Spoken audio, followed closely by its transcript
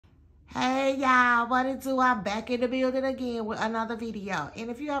Hey y'all, what it do? I'm back in the building again with another video. And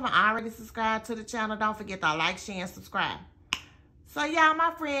if you haven't already subscribed to the channel, don't forget to like, share, and subscribe. So y'all,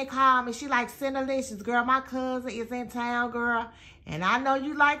 my friend called me. She like, Cinderlicious, girl, my cousin is in town, girl. And I know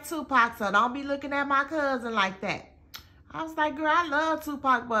you like Tupac, so don't be looking at my cousin like that. I was like, girl, I love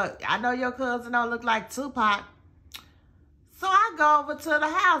Tupac, but I know your cousin don't look like Tupac. So I go over to the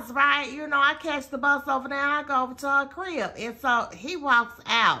house, right? You know, I catch the bus over there and I go over to her crib. And so he walks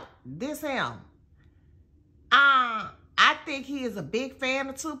out. This him. I think he is a big fan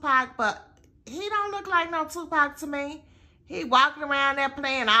of Tupac, but he don't look like no Tupac to me. He walking around there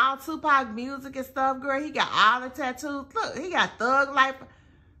playing all Tupac music and stuff, girl. He got all the tattoos. Look, he got Thug Life.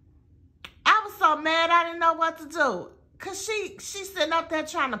 I was so mad I didn't know what to do. Cause she sitting up there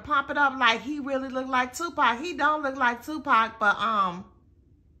trying to pump it up like he really look like Tupac. He don't look like Tupac, but I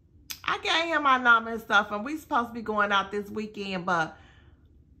gave him my number and stuff, and we supposed to be going out this weekend, but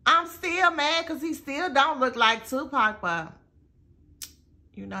I'm still mad because he still don't look like Tupac, but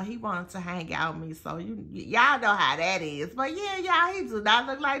you know, he wanted to hang out with me, so y'all know how that is. But yeah, y'all, he do not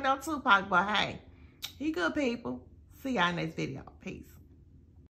look like no Tupac, but hey, he good people. See y'all next video. Peace.